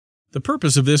The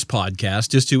purpose of this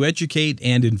podcast is to educate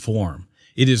and inform.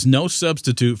 It is no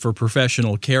substitute for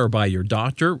professional care by your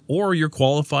doctor or your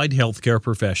qualified healthcare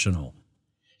professional.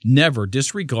 Never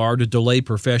disregard or delay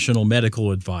professional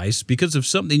medical advice because of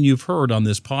something you've heard on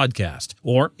this podcast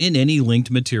or in any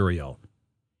linked material.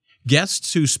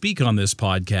 Guests who speak on this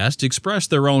podcast express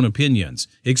their own opinions,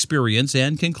 experience,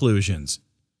 and conclusions.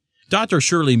 Dr.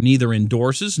 Shirley neither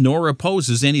endorses nor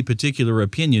opposes any particular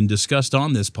opinion discussed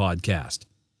on this podcast.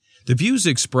 The views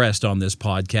expressed on this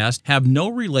podcast have no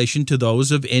relation to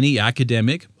those of any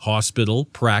academic, hospital,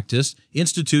 practice,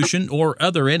 institution, or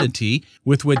other entity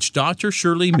with which Dr.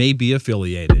 Shirley may be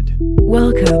affiliated.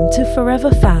 Welcome to Forever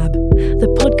Fab,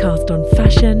 the podcast on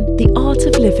fashion, the art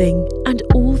of living, and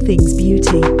all things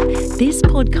beauty. This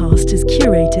podcast is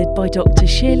curated by Dr.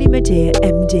 Shirley Madeir,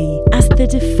 MD, as the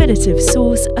definitive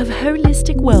source of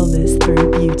holistic wellness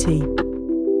through beauty.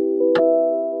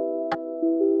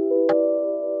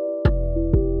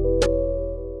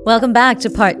 Welcome back to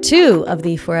part 2 of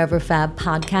the Forever Fab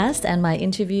podcast and my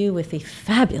interview with the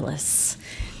fabulous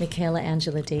Michaela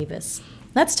Angela Davis.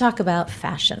 Let's talk about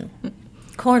fashion.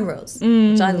 Cornrows,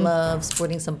 which I love,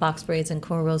 sporting some box braids and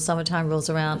cornrows. Summertime rolls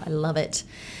around. I love it.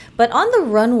 But on the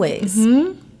runways,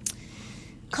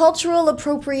 cultural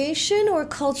appropriation or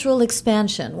cultural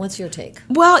expansion? What's your take?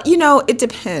 Well, it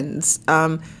depends.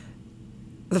 The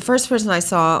first person I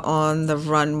saw on the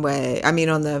runway, on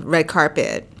the red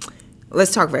carpet,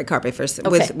 let's talk red carpet first.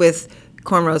 Okay. With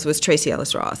cornrows was Tracee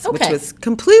Ellis Ross, Okay. which was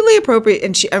completely appropriate.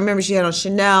 And I remember she had on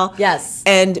Chanel. Yes.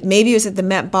 And maybe it was at the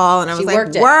Met Ball, and I was like,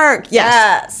 worked it. work.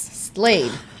 Yes.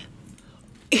 Slayed.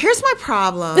 Here's my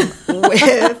problem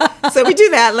with, so we do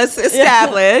that, let's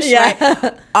establish,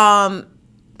 Yeah. right?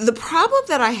 The problem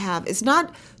that I have is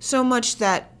not so much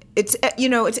that it's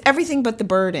everything but the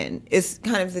burden is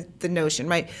kind of the notion,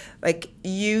 right? Like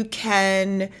you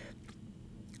can,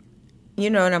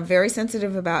 and I'm very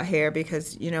sensitive about hair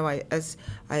because, as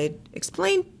I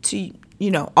explained to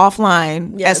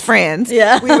offline as friends,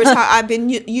 I've been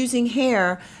using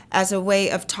hair as a way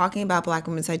of talking about Black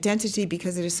women's identity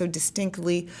because it is so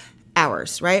distinctly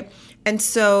ours, right? And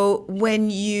so when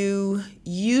you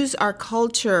use our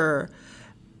culture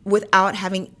without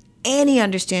having any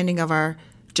understanding of our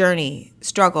journey,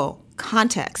 struggle,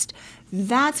 context,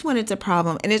 that's when it's a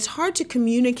problem. And it's hard to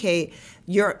communicate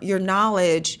your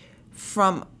knowledge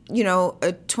from, a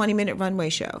 20-minute runway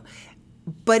show.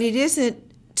 But it isn't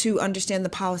to understand the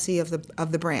policy of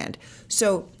the brand.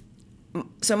 So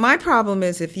my problem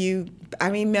is I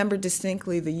remember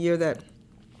distinctly the year that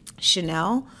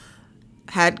Chanel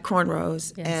had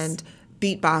cornrows and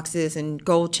beatboxes and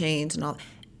gold chains and all,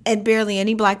 and barely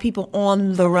any Black people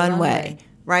on the runway,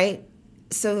 right?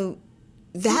 So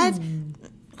that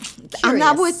I'm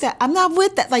not with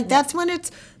that. Like that's when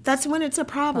it's a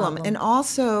problem. And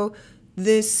also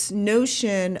this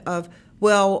notion of,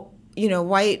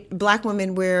 Black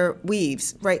women wear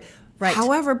weaves, right? Right.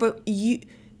 However, but you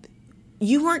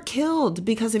weren't killed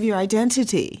because of your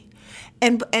identity.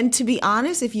 And to be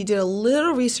honest, if you did a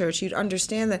little research, you'd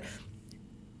understand that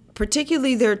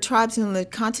particularly there are tribes on the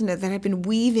continent that have been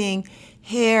weaving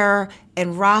hair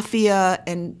and raffia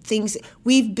and things.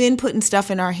 We've been putting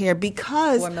stuff in our hair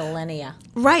because... For millennia.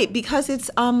 Right, because it's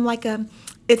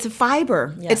it's a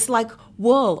fiber. Yeah. It's like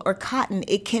wool or cotton.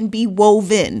 It can be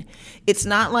woven. It's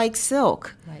not like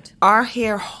silk. Right. Our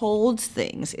hair holds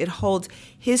things. It holds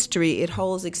history. It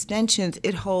holds extensions.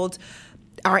 It holds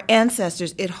our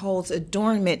ancestors. It holds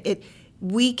adornment.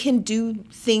 We can do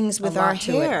things with our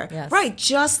hair, right?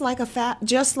 Just like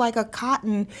a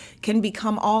cotton can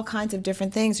become all kinds of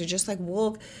different things, or just like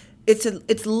wool.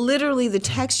 It's literally the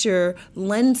texture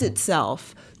lends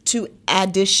itself to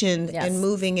addition and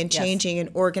moving and changing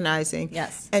and organizing.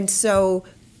 Yes. And so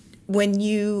when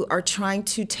you are trying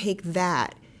to take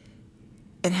that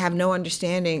and have no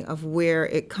understanding of where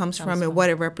it comes from and what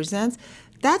it represents,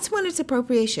 that's when it's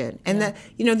appropriation. And that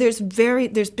there's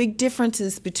big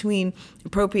differences between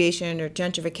appropriation or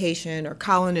gentrification or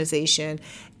colonization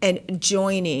and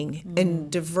joining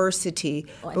and diversity.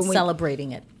 And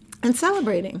celebrating it. And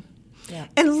celebrating. Yeah.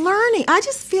 And learning. I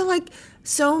just feel like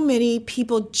so many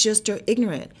people just are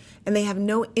ignorant and they have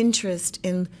no interest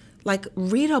in, like,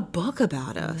 read a book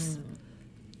about us.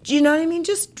 Do you know what I mean?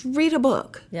 Just read a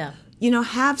book. Yeah.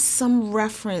 Have some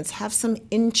reference, have some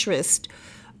interest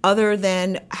other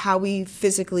than how we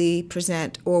physically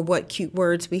present or what cute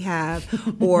words we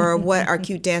have or what our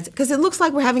cute dance, because it looks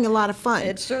like we're having a lot of fun.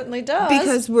 It certainly does.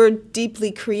 Because we're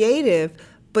deeply creative,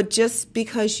 but just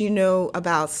because you know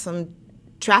about some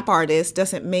trap artist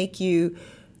doesn't make you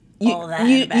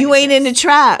ain't in the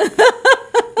trap.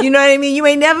 You know what I mean? You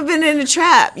ain't never been in a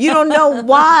trap. You don't know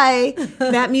why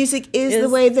that music is the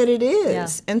way that it is.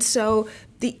 Yeah. And so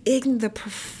the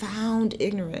profound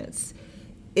ignorance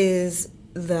is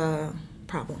the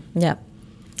problem. Yeah.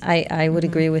 I would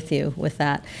agree with you with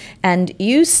that. And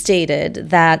you stated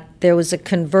that there was a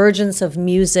convergence of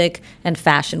music and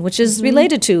fashion, which is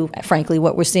related to, frankly,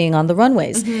 what we're seeing on the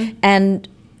runways.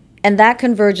 And that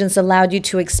convergence allowed you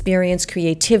to experience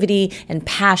creativity and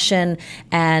passion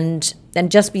and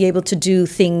just be able to do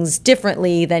things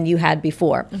differently than you had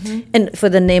before. And for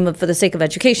the sake of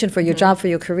education, for your job, for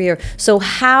your career. So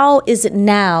how is it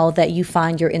now that you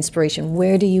find your inspiration?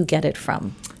 Where do you get it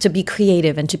from to be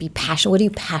creative and to be passionate? What are you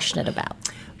passionate about?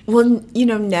 Well,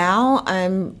 now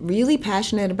I'm really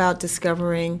passionate about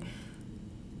discovering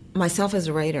myself as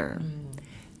a writer.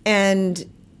 And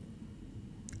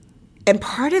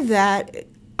part of that,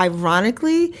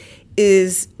 ironically,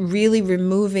 is really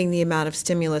removing the amount of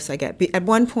stimulus I get. At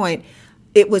one point,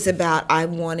 it was about I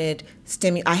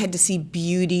had to see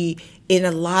beauty in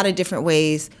a lot of different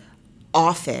ways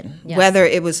often, whether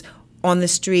it was on the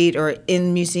street or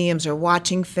in museums or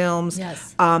watching films.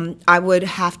 Yes. I would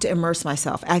have to immerse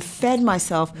myself. I fed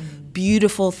myself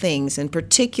beautiful things, and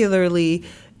particularly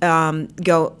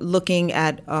go looking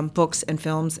at books and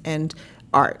films and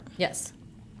art. Yes.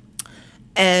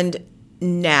 And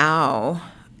now,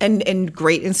 and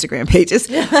great Instagram pages,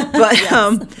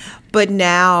 but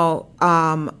now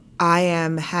I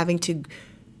am having to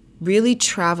really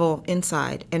travel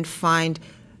inside and find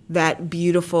that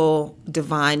beautiful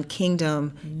divine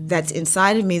kingdom that's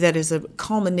inside of me, that is a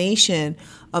culmination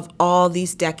of all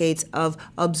these decades of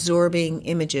absorbing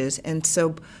images. And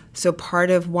so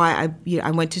part of why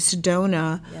I went to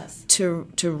Sedona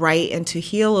to write and to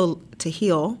heal.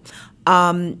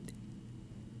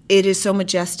 It is so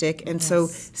majestic and so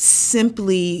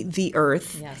simply the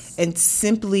earth and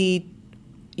simply,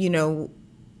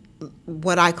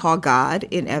 what I call God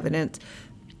in evidence,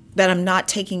 that I'm not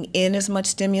taking in as much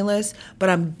stimulus, but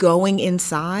I'm going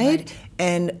inside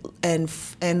and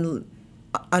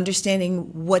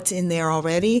understanding what's in there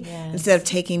already instead of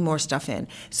taking more stuff in.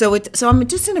 So I'm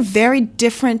just in a very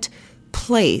different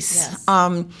place.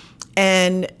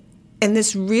 And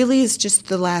this really is just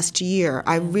the last year.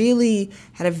 I really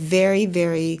had a very,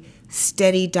 very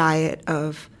steady diet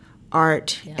of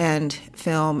art and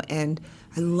film, and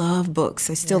I love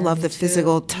books. I still love the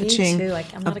physical touching me too.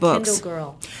 I'm not of books. a Kindle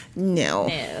girl. No,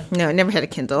 I never had a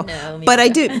Kindle. No, me but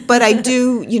neither. I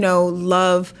do,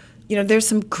 love. There's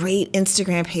some great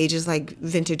Instagram pages like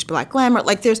Vintage Black Glamour.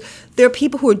 Like there are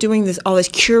people who are doing all this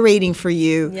curating for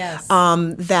you. Yes.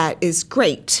 That is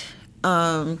great.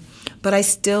 But I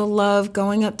still love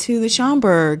going up to the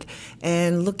Schomburg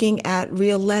and looking at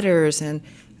real letters and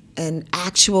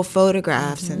actual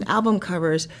photographs and album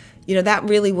covers. That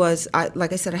really was,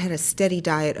 like I said, I had a steady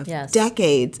diet of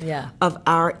decades of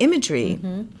our imagery.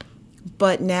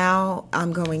 But now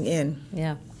I'm going in.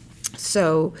 Yeah.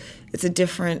 So it's a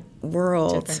different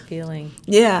world. Different feeling.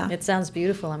 Yeah. It sounds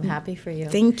beautiful. I'm happy for you.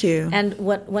 Thank you. And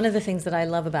one of the things that I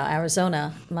love about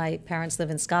Arizona, my parents live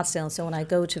in Scottsdale, and so when I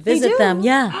go to visit them,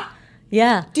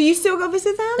 yeah. Do you still go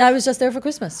visit them? I was just there for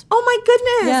Christmas. Oh my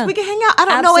goodness. Yeah. We can hang out. I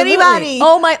don't Absolutely. know anybody.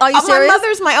 Oh my, are you serious? My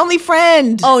mother's my only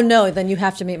friend. Oh no, then you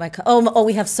have to meet my,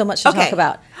 we have so much to talk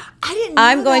about. I didn't know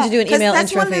I'm going that, to do an email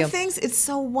intro for you. That's one of the things, it's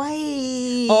so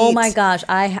white. Oh my gosh,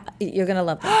 you're going to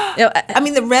love that. I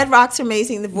mean, the Red Rocks are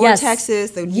amazing, the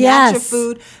vortexes, the natural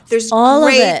food. There's all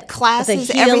great of it. classes,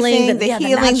 the healing, everything, the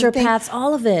healing, the naturopaths,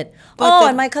 all of it.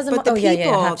 And my cousin, I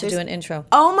have to do an intro.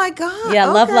 Oh my God. Yeah,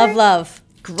 okay. love.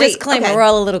 Great. Disclaimer, we're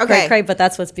all a little cray-cray, but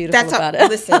that's what's beautiful about it.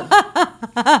 Listen.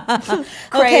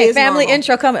 Okay, family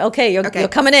intro coming. Okay, you're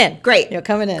coming in. Great. You're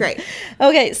coming in. Great.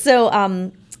 Okay,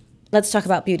 so let's talk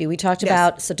about beauty. We talked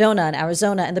about Sedona and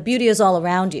Arizona, and the beauty is all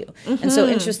around you. And so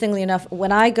interestingly enough,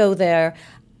 when I go there,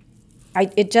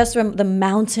 the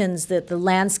mountains, the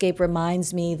landscape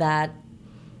reminds me that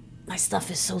my stuff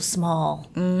is so small.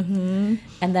 And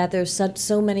that there's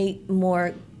so many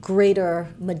more greater,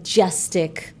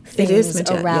 majestic things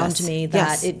around me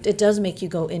that it does make you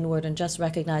go inward and just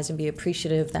recognize and be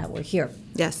appreciative that we're here.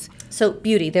 Yes. So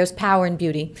beauty, there's power in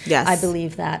beauty. Yes. I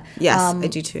believe that. Yes, I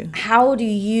do too. How do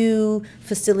you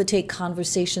facilitate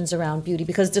conversations around beauty?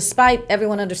 Because despite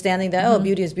everyone understanding that,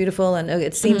 beauty is beautiful and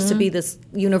it seems to be this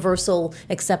universal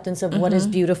acceptance of what is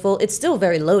beautiful, it's still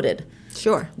very loaded.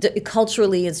 Sure.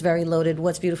 Culturally, it's very loaded.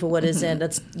 What's beautiful, what isn't.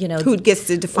 That's who gets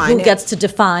to define who gets to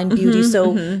define beauty.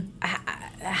 So,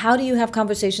 how do you have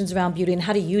conversations around beauty, and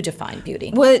how do you define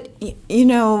beauty?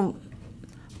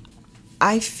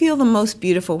 I feel the most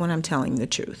beautiful when I'm telling the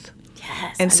truth.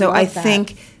 Yes, and so I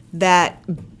think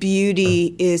that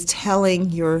beauty is telling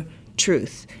your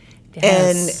truth.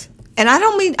 Yes. And I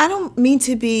don't mean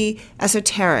to be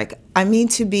esoteric. I mean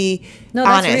to be that's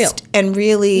honest real. and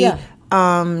really. Yeah.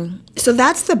 So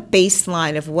that's the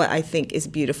baseline of what I think is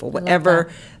beautiful.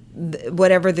 Whatever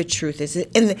the truth is.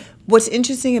 And what's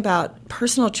interesting about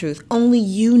personal truth, only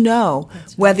you know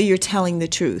whether you're telling the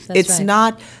truth. It's right.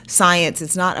 not science.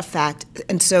 It's not a fact.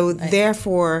 And so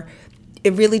therefore,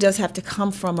 it really does have to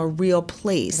come from a real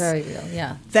place. Very real,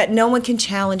 yeah. That no one can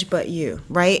challenge but you,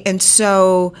 right? And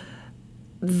so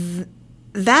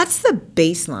that's the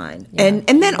baseline. Yeah.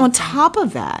 And then on top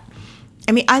of that,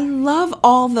 I mean, I love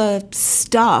all the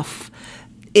stuff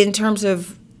in terms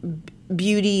of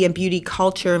beauty and beauty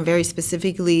culture, and very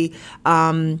specifically,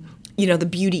 the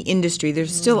beauty industry.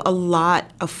 There's still a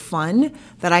lot of fun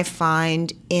that I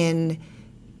find in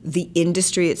the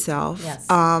industry itself. Yes.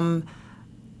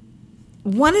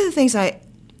 One of the things I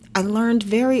learned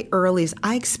very early is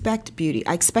I expect beauty.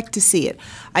 I expect to see it.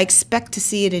 I expect to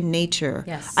see it in nature.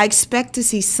 Yes. I expect to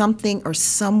see something or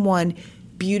someone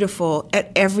beautiful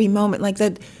at every moment. Like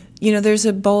that, there's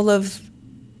a bowl of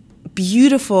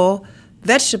beautiful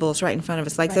vegetables right in front of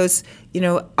us. Like those,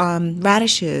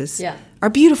 radishes are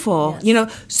beautiful.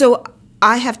 Yes. So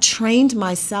I have trained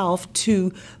myself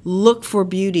to look for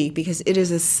beauty because it is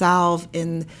a salve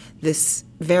in this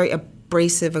very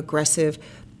abrasive, aggressive,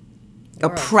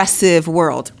 oppressive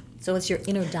world. So it's your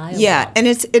inner dialogue. Yeah, and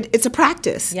it's a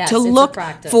practice Yes, to it's a look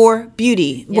practice. for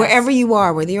beauty Yes. wherever you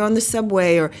are, whether you're on the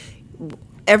subway or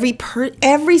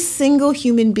every single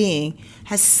human being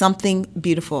has something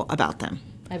beautiful about them.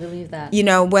 I believe that.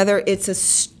 Whether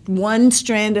it's one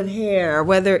strand of hair,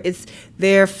 whether it's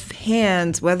their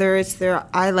hands, whether it's their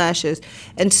eyelashes.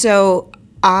 And so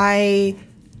I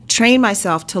train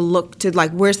myself to look to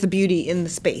where's the beauty in the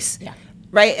space. Yeah.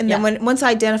 Right? And then once I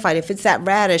identified if it's that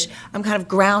radish, I'm kind of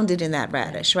grounded in that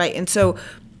radish, right? And so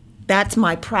that's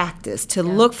my practice, to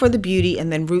look for the beauty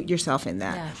and then root yourself in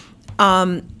that.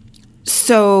 Yeah.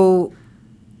 So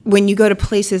when you go to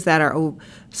places that are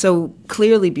so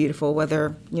clearly beautiful,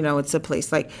 whether, it's a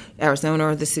place like Arizona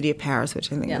or the city of Paris,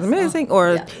 which I think is amazing,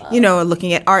 or,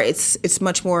 looking at art, it's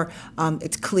much more,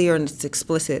 it's clear and it's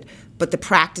explicit. But the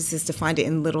practice is to find it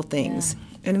in little things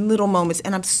and in little moments.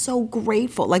 And I'm so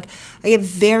grateful. I get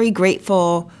very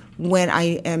grateful when I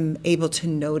am able to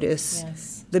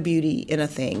notice the beauty in a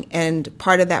thing. And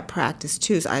part of that practice,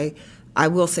 too, is I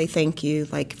will say thank you.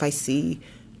 If I see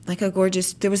a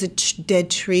gorgeous, there was a dead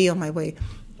tree on my way,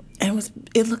 and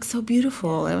it looked so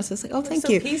beautiful. And I was just like, oh, thank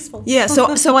you. Peaceful. Yeah.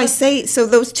 So I say, so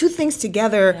those two things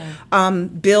together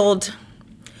build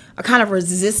a kind of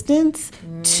resistance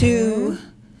to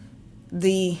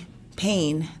the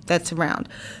pain that's around.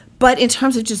 But in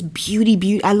terms of just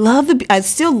beauty, I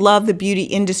still love the beauty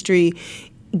industry,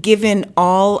 given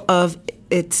all of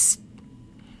its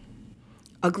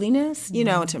ugliness, in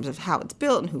terms of how it's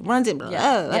built and who runs it, blah,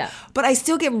 blah, blah. But I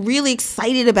still get really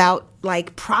excited about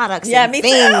products and me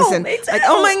things too, and me too.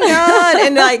 oh my God,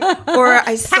 and or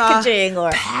I saw Packaging or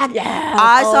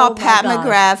I saw Pat my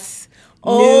McGrath's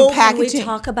gosh. new Can packaging. we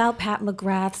talk about Pat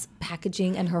McGrath's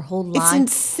packaging and her whole line?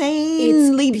 It's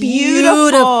insanely It's beautiful.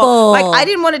 beautiful. I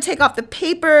didn't want to take off the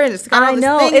paper, and it's got all I this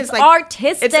know, thing. it's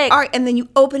artistic. It's art, and then you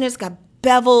open it, it's got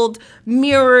beveled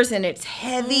mirrors, and it's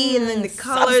heavy, and then the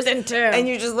colors, substantive. and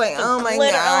you're just like, oh my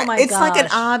glitter, God. oh my it's like an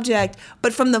gosh. object.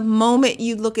 But from the moment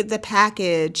you look at the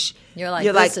package, You're like,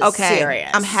 this is okay,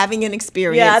 serious. I'm having an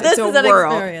experience. Yeah, this it's is a an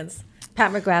world. experience.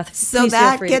 Pat McGrath, So please feel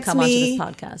that free to gets come onto me. this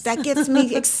podcast. That gets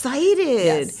me excited.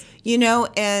 Yes.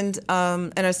 And I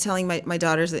was telling my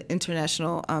daughter's an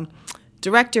international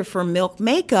director for Milk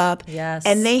Makeup. Yes.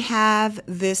 And they have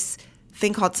this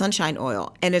thing called sunshine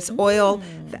oil, and it's oil.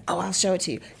 I'll show it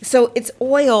to you. So it's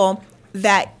oil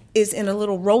that is in a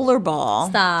little roller ball.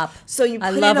 Stop. So you put I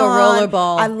it love a on. roller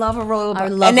ball. I love a roller ball. I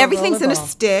love and a everything's roller in a ball.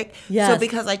 stick. Yes. So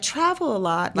because I travel a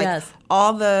lot, Yes.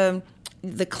 all the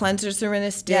cleansers are in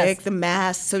a stick, Yes. the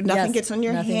masks, so nothing Yes. gets on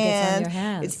your Nothing hand. gets on your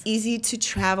hands. It's easy to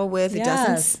travel with. It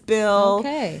doesn't Yes. spill.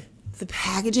 Okay. The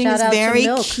packaging Shout is out to very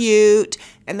Milk. cute,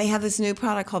 and they have this new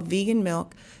product called vegan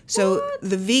milk. So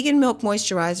the vegan milk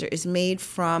moisturizer is made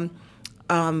from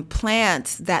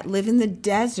plants that live in the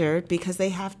desert because they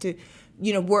have to,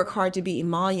 work hard to be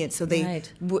emollient. So they,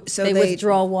 Right. they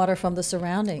withdraw water from the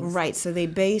surroundings. Right. So they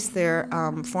base their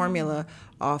formula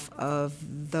off of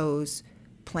those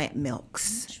plant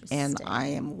milks, and I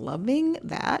am loving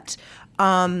that.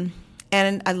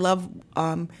 And I love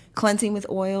cleansing with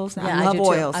oils. Yeah, I love do too.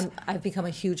 oils. I've become a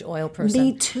huge oil person.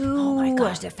 Me too. Oh my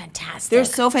gosh, they're fantastic. They're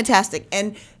so fantastic.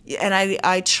 And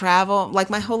I travel, like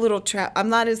my whole little I'm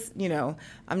not as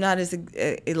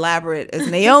elaborate as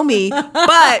Naomi, but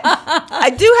I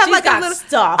do have She's like got a little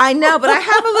stuff. I know, but I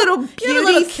have a little You have a beauty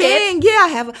little kit? thing.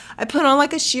 Yeah, I put on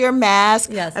like a sheer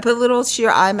mask. Yes. I put a little sheer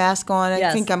eye mask on. I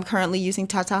Yes. think I'm currently using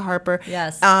Tata Harper.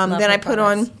 Yes, Then love I her put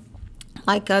products. on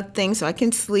like a thing so I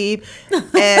can sleep.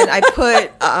 And I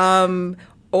put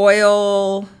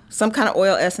oil, some kind of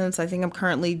oil essence. I think I'm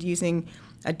currently using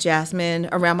a jasmine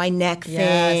around my neck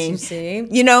thing. You see?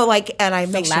 You know, like, and I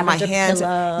make sure my lavender hands.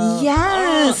 pillow.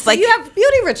 Yes. So you have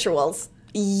beauty rituals.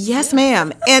 Yes,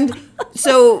 ma'am. And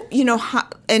so,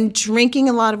 and drinking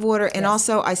a lot of water. And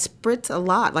also I spritz a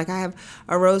lot. Like I have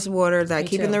a rose water that I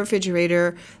keep in too. the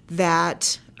refrigerator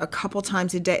that a couple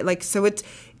times a day. Like, so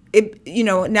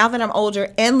now that I'm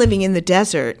older and living in the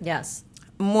desert, Yes.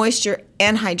 moisture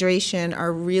and hydration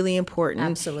are really important.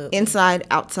 Absolutely. Inside,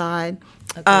 outside.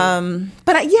 Agreed.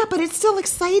 But it still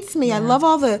excites me. I love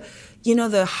all the,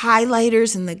 the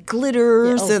highlighters and the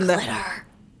glitters and glitter.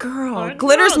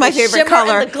 Glitter's my The favorite shimmer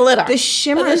color. and the glitter. The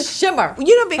shimmer. The shimmer.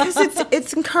 Because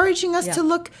it's encouraging us to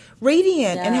look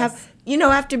radiant and Yes. have,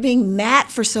 after being matte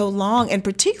for so long, and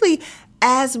particularly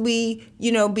as we,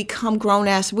 become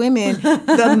grown-ass women,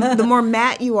 the more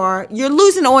matte you are, you're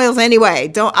losing oils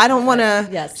anyway. I don't want to.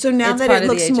 Yes. So now It's that part it of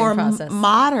the looks aging more process.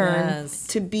 modern, Yes.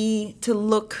 to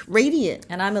look radiant.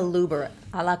 And I'm a luber,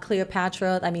 a la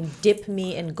Cleopatra. I mean, dip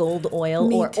me in gold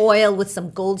oil or oil with some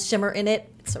gold shimmer in it.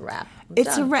 It's a wrap.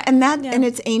 It's and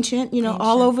it's ancient.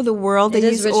 All over the world It they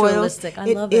is use oil. ritualistic. I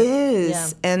love it. It is,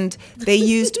 Yeah. and they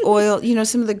used oil.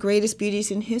 Some of the greatest beauties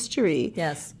in history.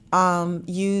 Yes.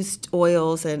 Used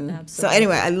oils, and Absolutely. so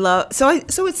anyway, I love. So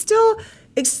it still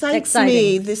excites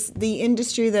me. Exciting. The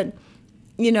industry that,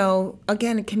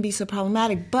 again, it can be so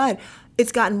problematic, but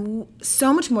it's gotten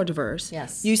so much more diverse.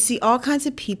 Yes. You see all kinds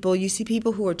of people. You see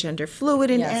people who are gender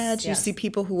fluid in Yes, ads. You yes. see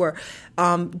people who are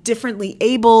differently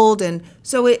abled, and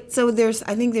so I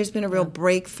think there's been a real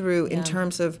breakthrough in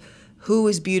terms of who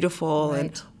is beautiful and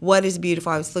Right. what is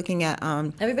beautiful. I was looking at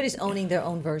Everybody's owning their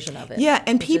own version of it. yeah,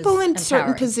 and which people is in certain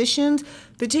empowering. positions,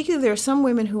 particularly there are some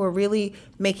women who are really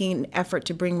making an effort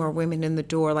to bring more women in the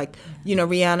door. Like,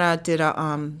 Rihanna did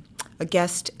a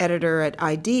guest editor at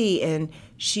ID, and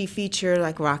she featured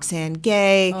like Roxanne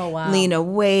Gay, Oh, wow. Lena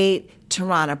Waithe,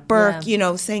 Tarana Burke,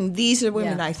 Yeah. saying these are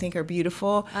women Yeah. I think are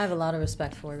beautiful. I have a lot of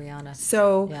respect for Rihanna.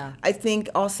 So Yeah. I think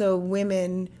also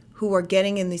women who are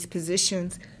getting in these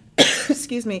positions,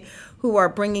 excuse me, who are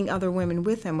bringing other women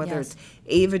with them, whether Yes. it's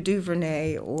Ava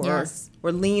DuVernay or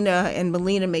Lena and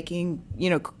Melina making,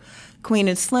 Queen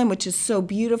and Slim, which is so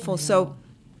beautiful. So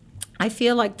I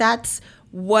feel like that's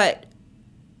what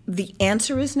the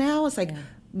answer is now. It's like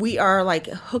we are like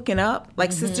hooking up,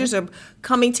 like sisters are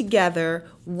coming together,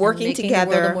 working making the world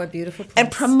together, a more beautiful and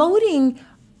place. promoting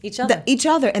Each other. each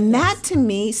other. And that to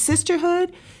me,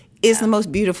 sisterhood is the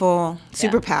most beautiful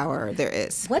superpower there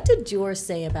is. What did Dior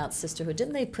say about sisterhood?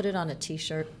 Didn't they put it on a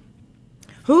T-shirt?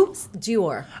 Who?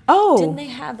 Dior. Oh. Didn't they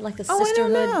have like a Oh, I don't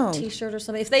sisterhood know. T-shirt or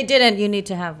something? If they didn't, you need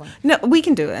to have one. No, we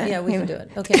can do it. Yeah, we can do it.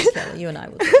 Okay, Michaela, you and I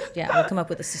will do it. Yeah, we'll come up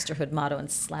with a sisterhood motto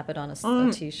and slap it on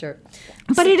a T-shirt.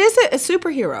 But it is a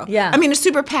superhero. Yeah. I mean, a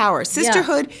superpower.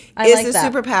 Sisterhood I is like a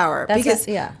that. superpower. That's because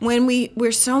yeah. when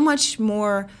we're so much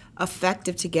more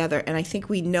effective together, and I think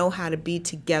we know how to be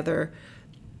together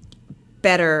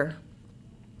better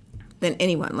than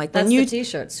anyone. Like That's when you the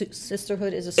T-shirt.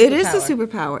 Sisterhood is a superpower. it is a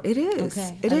superpower. It is.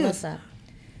 Okay, It I is. love that.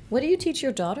 What do you teach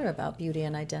your daughter about beauty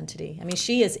and identity? I mean,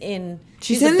 she is in.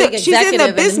 She's a in big the she's in the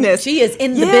executive business. she is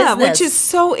in the yeah, business, which is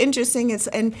so interesting.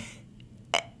 And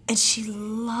she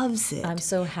loves it. I'm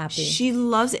so happy. She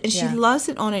loves it, and Yeah. she loves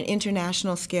it on an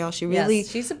international scale. She Yes, really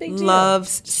she's a big deal.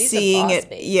 loves She's a seeing boss it.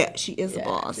 baby. Yeah, she is a Yeah,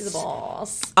 boss. she's a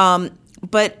boss.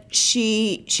 But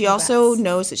she also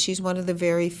knows that she's one of the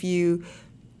very few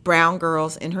brown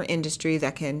girls in her industry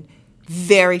that can,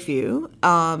 very few,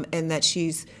 and that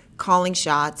she's calling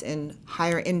shots and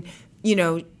hiring. And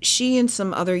she and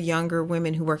some other younger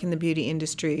women who work in the beauty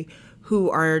industry who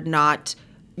are not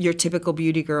your typical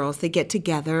beauty girls, they get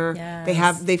together.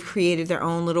 Yes. They've created their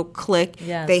own little clique.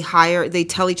 Yes. They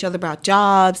tell each other about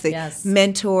jobs. They Yes.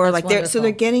 mentor. That's So they're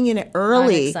wonderful. getting in it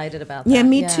early. I'm excited about Yeah, that.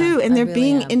 me Yeah, too. And I they're really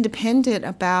being am. independent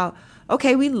about,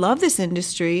 okay, we love this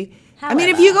industry. I mean,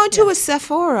 if you go to a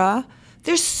Sephora,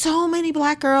 there's so many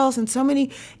black girls and so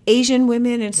many Asian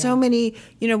women and so many,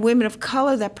 women of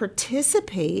color that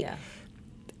participate. Yeah.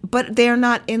 But they're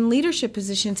not in leadership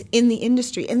positions in the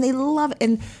industry, and they love it.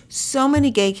 And so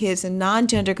many gay kids and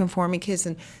non-gender conforming kids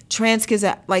and trans kids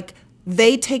that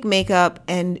they take makeup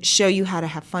and show you how to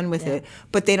have fun with it,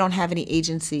 but they don't have any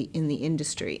agency in the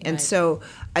industry. And so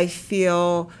I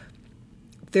feel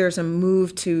there's a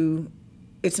move to,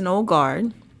 it's an old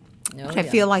guard. I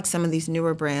feel like some of these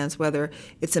newer brands, whether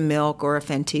it's a Milk or a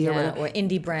Fenty or whatever, or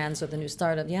indie brands or the new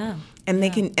startup, and they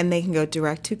can go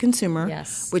direct to consumer,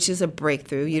 which is a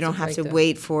breakthrough. You don't have to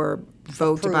wait for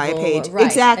Vogue to buy a page. Right,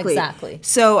 exactly.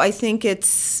 So I think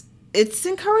it's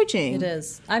encouraging. It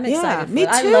is. I'm excited for me it.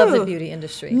 too. I love the beauty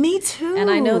industry. Me too. And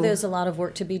I know there's a lot of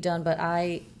work to be done, but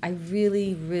I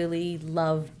really, really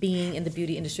love being in the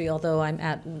beauty industry, although I'm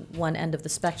at one end of the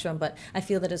spectrum. But I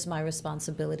feel that it's my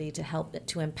responsibility to help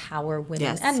to empower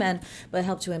women and men, but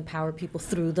help to empower people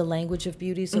through the language of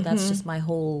beauty. So that's just my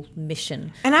whole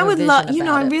mission. And I would love,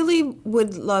 I really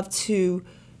would love to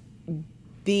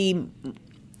be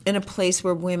in a place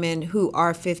where women who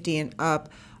are 50 and up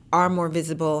are more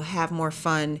visible, have more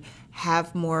fun,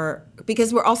 have more,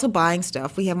 because we're also buying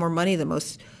stuff. We have more money than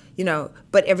most,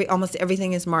 but almost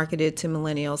everything is marketed to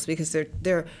millennials because they're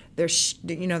shifters.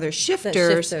 They're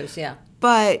shifters, yeah.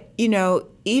 But,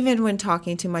 even when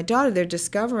talking to my daughter, they're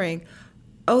discovering,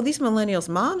 oh, these millennials'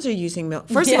 moms are using Milk.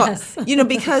 First of all,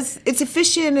 because it's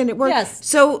efficient and it works. Yes.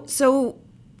 So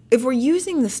if we're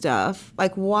using the stuff,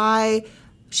 like why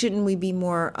shouldn't we be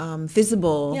more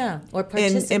visible? Or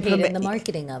participate in the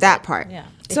marketing of that it. part. Yeah.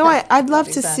 So I'd love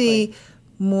to see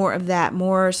more of that,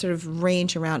 more sort of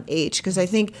range around age, because I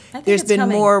think there's been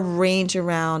more range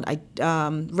around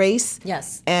race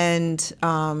and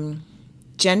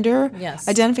gender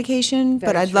identification,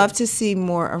 but I'd love to see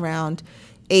more around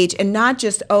age, and not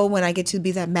just, when I get to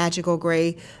be that magical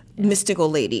gray mystical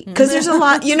lady, because there's a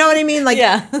lot, you know what I mean, like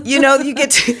you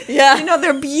get to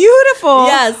they're beautiful,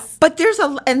 but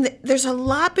there's a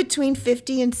lot between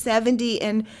 50 and 70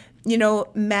 and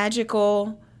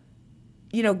magical,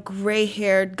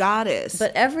 gray-haired goddess.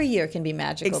 But every year can be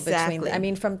magical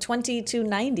between, from 20 to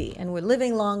 90, and we're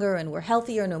living longer and we're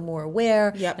healthier and we're more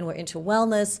aware and we're into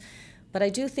wellness. But I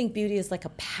do think beauty is like a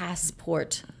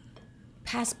passport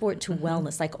to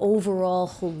wellness, like overall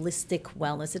holistic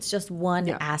wellness. It's just one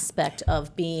aspect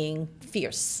of being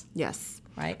fierce. Yes.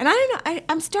 Right. And I don't know,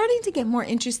 I'm starting to get more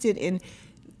interested in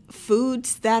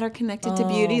foods that are connected to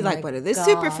beauty, like what are the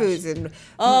superfoods and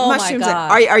mushrooms?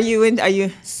 Are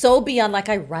you so beyond? Like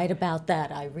I write about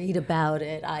that, I read about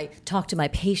it, I talk to my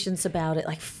patients about it.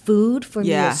 Like food for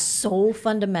me is so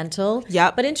fundamental.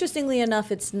 But interestingly enough,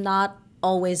 it's not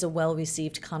always a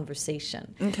well-received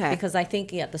conversation. Because I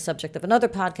think, the subject of another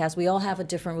podcast, we all have a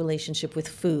different relationship with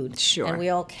food. Sure. And we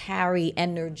all carry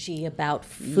energy about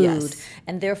food.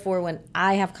 And therefore, when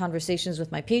I have conversations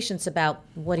with my patients about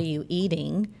what are you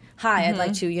eating, I'd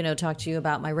like to, talk to you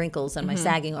about my wrinkles and my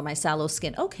sagging or my sallow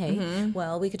skin. Okay,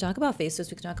 well, we could talk about faces,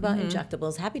 we could talk about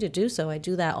injectables. Happy to do so. I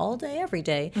do that all day, every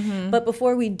day. But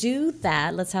before we do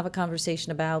that, let's have a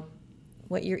conversation about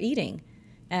what you're eating.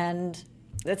 And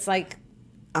it's like,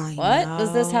 what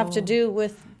does this have to do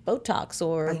with Botox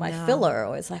or my filler?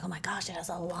 Or it's like, oh my gosh, it has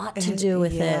a lot to do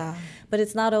with it. But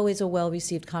it's not always a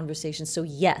well-received conversation. So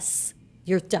yes,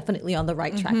 you're definitely on the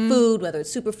right track. Food, whether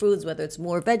it's superfoods, whether it's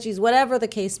more veggies, whatever the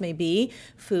case may be,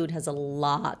 food has a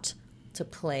lot to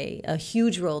play, a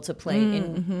huge role to play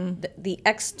in the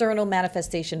external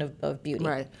manifestation of beauty.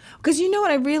 Right. Because you know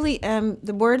what, I really am,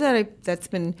 the word that's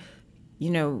been,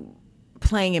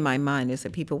 playing in my mind is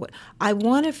that I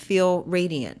want to feel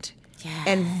radiant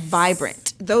and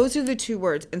vibrant. Those are the two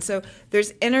words. And so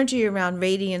there's energy around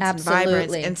radiance and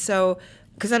vibrance. And so,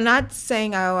 because I'm not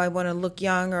saying, I want to look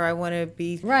young or I want to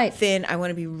be thin. I want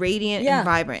to be radiant and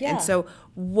vibrant. And so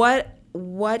what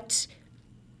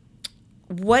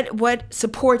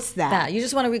supports that? You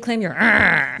just want to reclaim your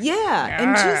and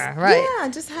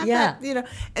just have that,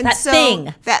 and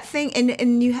that thing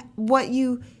and what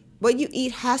you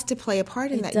eat has to play a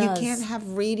part in that. You can't have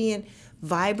radiant,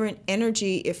 vibrant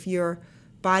energy if your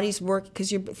body's work,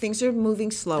 because things are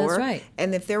moving slower. That's right.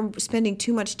 And if they're spending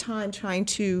too much time trying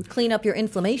to clean up your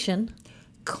inflammation.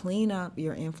 Okay.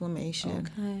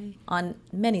 On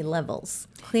many levels.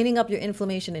 Cleaning up your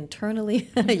inflammation internally,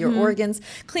 your organs,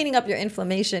 cleaning up your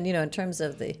inflammation, in terms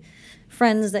of the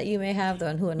friends that you may have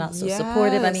who are not so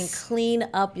supportive. I mean, clean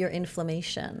up your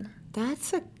inflammation.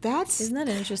 Isn't that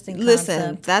an interesting concept?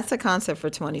 Listen, that's a concept for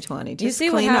 2020. Just you see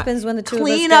what happens when the two of us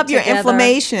clean up your together.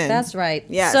 Inflammation. That's right.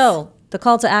 Yes. So the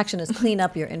call to action is clean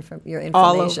up your inflammation.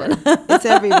 All over. It's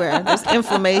everywhere. There's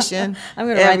inflammation. I'm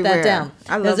going to write that down.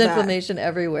 I love There's inflammation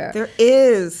everywhere. There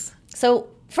is. So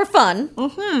for fun,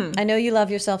 I know you love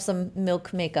yourself some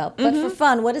Milk makeup, but for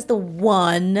fun, what is the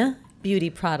one beauty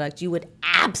product you would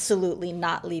absolutely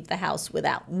not leave the house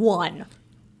without? One.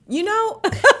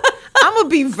 I'm gonna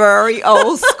be very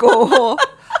old school.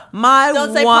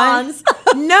 Don't say Pond's.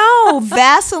 No,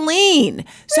 Vaseline.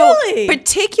 Really? So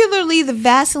particularly the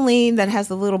Vaseline that has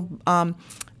the little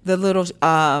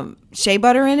shea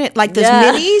butter in it, like those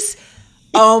minis.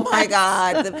 Oh my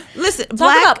God! Listen,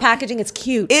 Talk about packaging. It's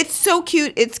cute. It's so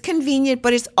cute. It's convenient,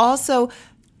 but it's also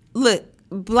look.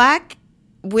 Black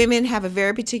women have a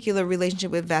very particular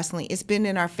relationship with Vaseline. It's been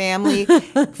in our family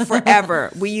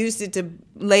forever. We used it to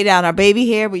lay down our baby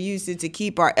hair. We used it to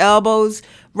keep our elbows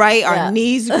right, our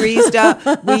knees greased up.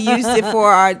 We used it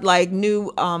for our like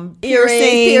new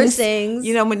piercings.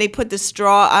 You know, when they put the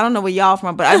straw. I don't know where y'all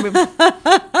from, but I remember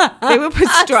they would put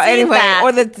straw anyway,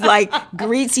 or the like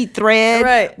greasy thread.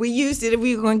 Right. We used it if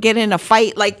we were going to get in a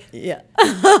fight. Like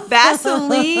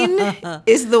Vaseline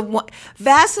is the one.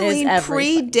 Vaseline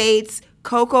predates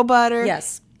cocoa butter,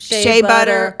 shea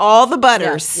butter, all the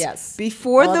butters. Yes.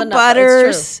 Before all the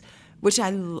butters, which I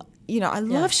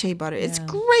love shea butter. It's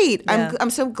great. Yeah.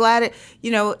 I'm so glad it,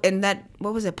 and that,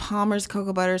 what was it? Palmer's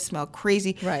cocoa butter smelled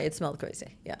crazy. Right. It smelled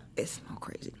crazy. Yeah. It smelled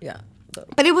crazy. Yeah.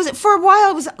 But it was, for a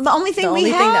while, it was the only thing we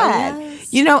had.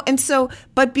 And so,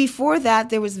 but before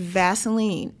that, there was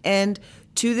Vaseline. And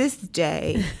to this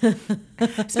day,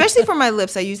 especially for my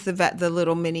lips, I use the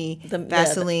little mini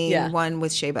Vaseline one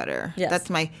with shea butter. Yes. That's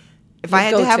if I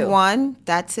had to have one,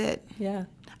 that's it. Yeah.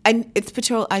 It's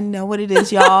Patrol. I know what it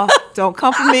is, y'all. Don't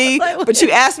come for me. But you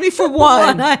asked me for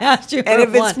one. I asked you for and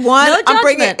if one. it's one, No I'm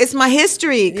bringing it. It's my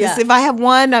history. Because if I have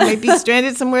one, I may be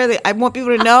stranded somewhere. I want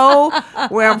people to know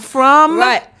where I'm from.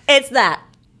 Right. It's that.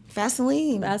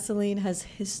 Vaseline. Vaseline has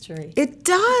history. It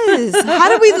does. How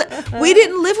do we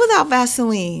didn't live without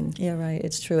Vaseline. Yeah, right.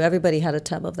 It's true. Everybody had a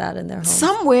tub of that in their home.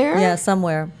 Somewhere. Yeah,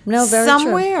 somewhere. No, very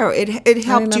somewhere. true. It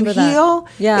helped you heal.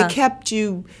 Yeah. It kept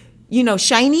you,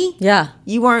 shiny. Yeah.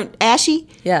 You weren't ashy.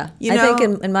 Yeah. I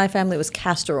think in my family it was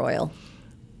castor oil.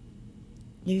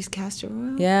 You use castor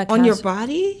oil? Yeah. On your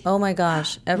body? Oh my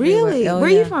gosh. Everywhere. Really? Oh, Where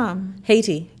are you from?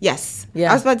 Haiti. Yes.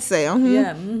 Yeah. I was about to say.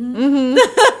 Yeah. Mm-hmm.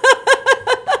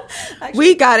 Actually,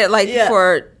 we got it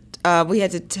we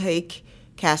had to take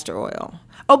castor oil.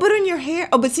 Oh, but on your hair.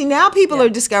 Oh, but see, now people are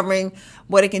discovering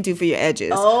what it can do for your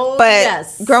edges. Oh, but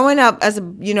yes. Growing up as a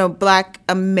Black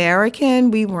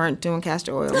American, we weren't doing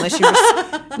castor oil unless you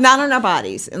were not on our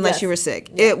bodies unless you were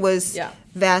sick. Yeah. It was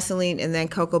Vaseline and then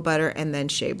cocoa butter and then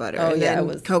shea butter and then it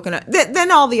was coconut.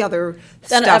 Then all the other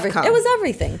stuff comes. It was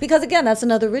everything because again, that's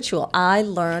another ritual. I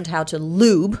learned how to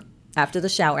lube after the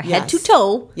shower, head to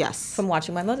toe. Yes. From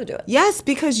watching my mother do it. Yes,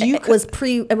 because it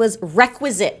was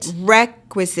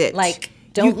requisite. Like.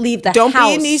 Don't leave the house. Don't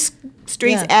be in these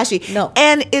streets ashy. No.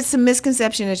 And it's a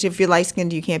misconception that if you're light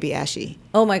skinned, you can't be ashy.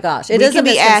 Oh my gosh. It is a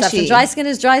misconception. Ashy. Dry skin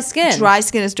is dry skin. Dry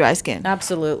skin is dry skin.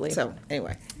 Absolutely. So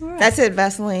anyway, that's it,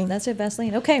 Vaseline. That's it,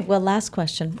 Vaseline. Okay, well, last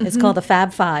question. It's called the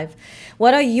Fab Five.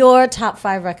 What are your top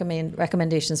 5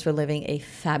 recommendations for living a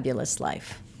fabulous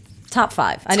life? Top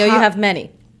 5. I know you have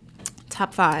many.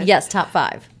 Top 5. Yes, top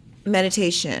 5.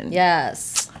 Meditation.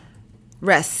 Yes.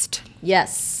 Rest.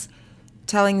 Yes.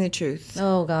 Telling the truth.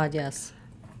 Oh, God, yes.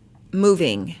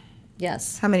 Moving.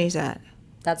 Yes. How many is that?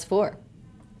 That's 4.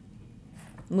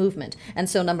 Movement. And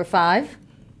so number 5?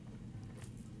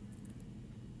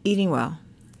 Eating well.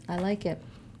 I like it.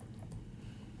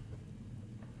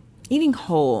 Eating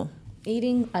whole.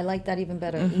 I like that even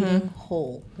better. Eating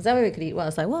whole. Because that way we could eat well.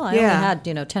 It's like, well, I only had,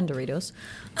 10 Doritos.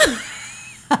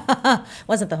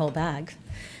 Wasn't the whole bag.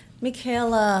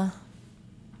 Michaela,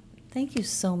 thank you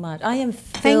so much. I am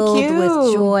filled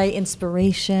with joy,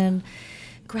 inspiration,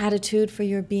 gratitude for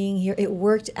your being here. It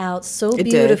worked out so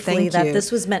beautifully that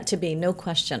this was meant to be, no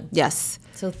question. Yes.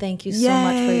 So thank you so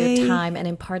much for your time and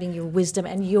imparting your wisdom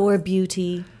and your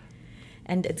beauty.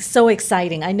 And it's so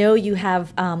exciting. I know you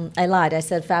have, I lied. I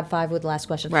said Fab 5 with the last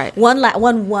question. Right. One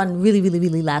really, really,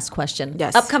 really last question.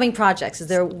 Yes. Upcoming projects. Are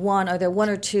there one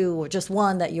or two or just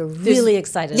one that you're really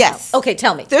excited about? Okay,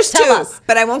 tell me. There's tell 2, us.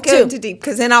 But I won't get into deep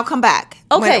because then I'll come back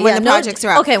when the projects are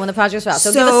out. Okay, when the projects are out.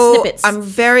 So give us snippets. I'm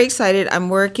very excited. I'm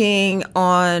working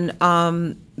on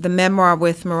the memoir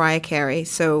with Mariah Carey.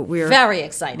 So we're very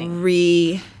exciting.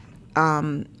 We're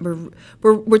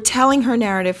telling her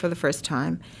narrative for the first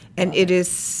time. And it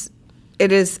is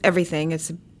everything.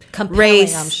 It's compelling,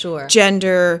 race, I'm sure.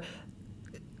 Gender,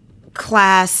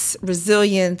 class,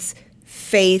 resilience,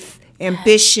 faith,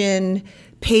 ambition,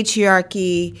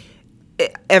 patriarchy,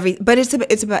 but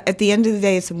it's about at the end of the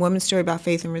day, it's a woman's story about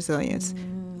faith and resilience.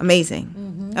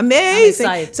 Amazing.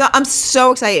 Amazing. So I'm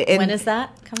so excited. And, when is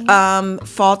that coming?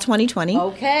 Fall 2020.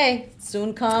 Okay.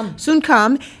 Soon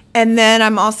come. And then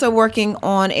I'm also working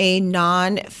on a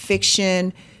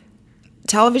nonfiction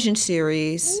television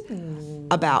series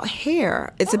about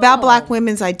hair. It's about Black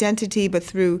women's identity, but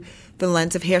through the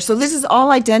lens of hair. So this is all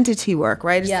identity work,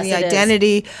 right? It's Yes, the it is.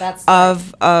 identity That's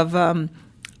of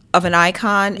an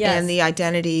icon Yes. and the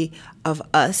identity of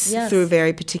us Yes. through a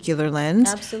very particular lens.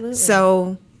 Absolutely.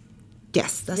 So,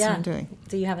 yes, that's what I'm doing.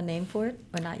 Do you have a name for it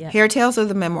or not yet? Hair Tales or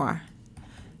the memoir?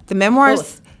 The memoirs.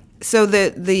 Both. So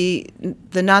the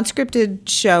non-scripted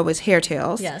show is Hair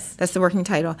Tales. Yes. That's the working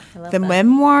title. love The that.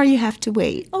 memoir, you have to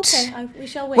wait. Okay, we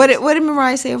shall wait. What did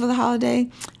Mariah say over the holiday?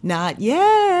 Not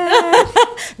yet.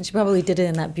 And she probably did it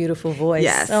in that beautiful voice.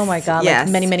 Yes. Oh my God, Yes.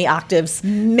 like many octaves.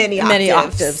 Many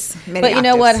octaves. Many But you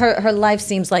know what? octaves. Her life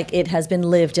seems like it has been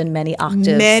lived in many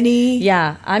octaves. Many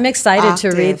Yeah, I'm excited to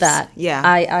read octaves. that. Yeah.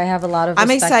 I have a lot of respect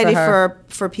I'm excited for her.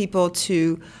 for people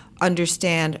to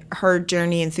understand her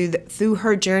journey, and through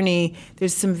her journey,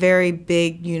 there's some very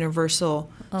big universal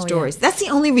stories. That's the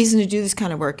only reason to do this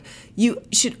kind of work. You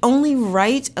should only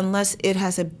write unless it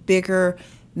has a bigger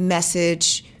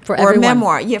message For or everyone. a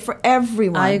memoir. Yeah, for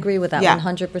everyone. I agree with that Yeah.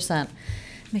 100%.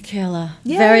 Michaela,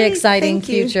 Yay, very exciting thank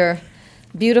you. future.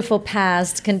 Beautiful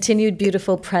past, continued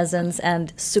beautiful presence,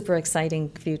 and super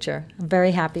exciting future. I'm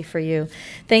very happy for you.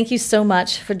 Thank you so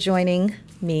much for joining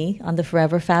me on the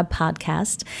Forever Fab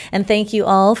podcast. And thank you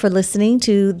all for listening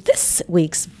to this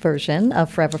week's version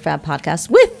of Forever Fab podcast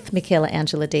with Michaela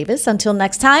Angela Davis. Until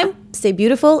next time, stay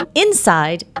beautiful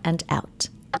inside and out.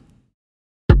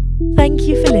 Thank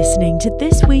you for listening to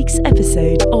this week's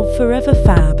episode of Forever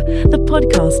Fab, the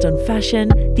podcast on fashion,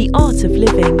 the art of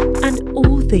living, and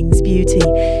all things beauty,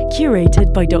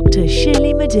 curated by Dr.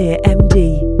 Shirley Madea,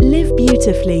 MD. Live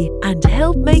beautifully and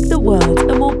help make the world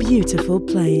a more beautiful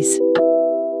place.